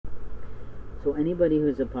So anybody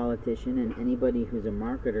who's a politician and anybody who's a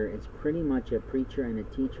marketer is pretty much a preacher and a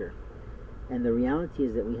teacher. And the reality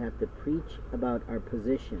is that we have to preach about our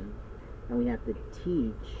position, and we have to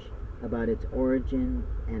teach about its origin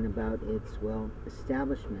and about its, well,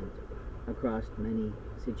 establishment across many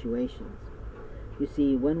situations. You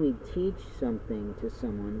see, when we teach something to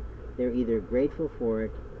someone, they're either grateful for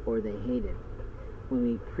it or they hate it. When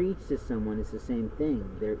we preach to someone, it's the same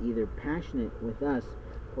thing. They're either passionate with us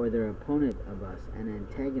or they're opponent of us, an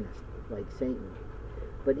antagonist, like Satan.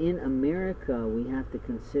 But in America, we have to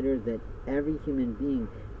consider that every human being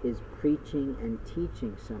is preaching and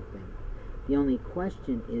teaching something. The only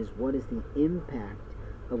question is, what is the impact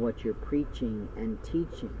of what you're preaching and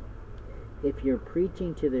teaching? If you're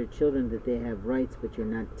preaching to their children that they have rights, but you're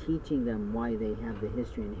not teaching them why they have the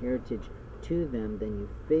history and heritage to them, then you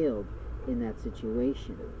failed in that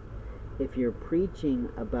situation. If you're preaching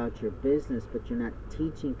about your business, but you're not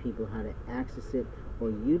teaching people how to access it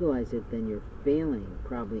or utilize it, then you're failing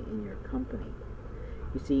probably in your company.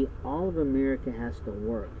 You see, all of America has to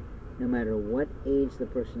work, no matter what age the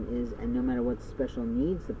person is and no matter what special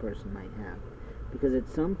needs the person might have. Because at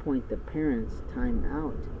some point the parents time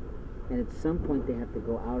out, and at some point they have to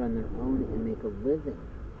go out on their own and make a living.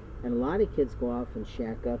 And a lot of kids go off and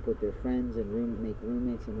shack up with their friends and make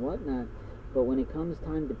roommates and whatnot, but when it comes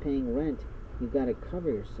time to paying rent, you've got to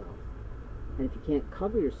cover yourself. And if you can't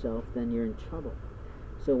cover yourself, then you're in trouble.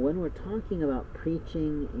 So when we're talking about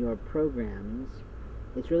preaching your programs,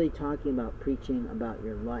 it's really talking about preaching about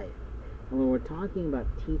your life. And when we're talking about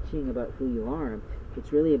teaching about who you are,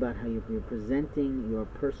 it's really about how you're presenting your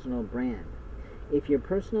personal brand. If your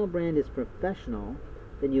personal brand is professional,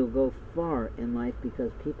 then you'll go far in life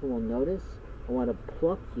because people will notice and want to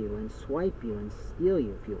pluck you and swipe you and steal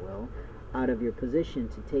you, if you will, out of your position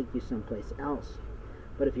to take you someplace else.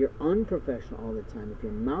 But if you're unprofessional all the time, if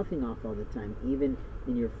you're mouthing off all the time, even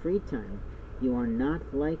in your free time, you are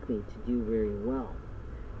not likely to do very well.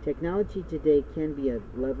 Technology today can be a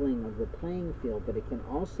leveling of the playing field, but it can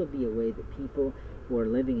also be a way that people who are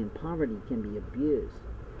living in poverty can be abused.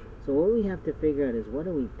 So what we have to figure out is, what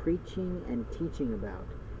are we preaching and teaching about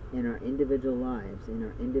in our individual lives, in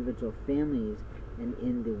our individual families, and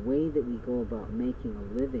in the way that we go about making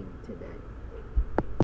a living today.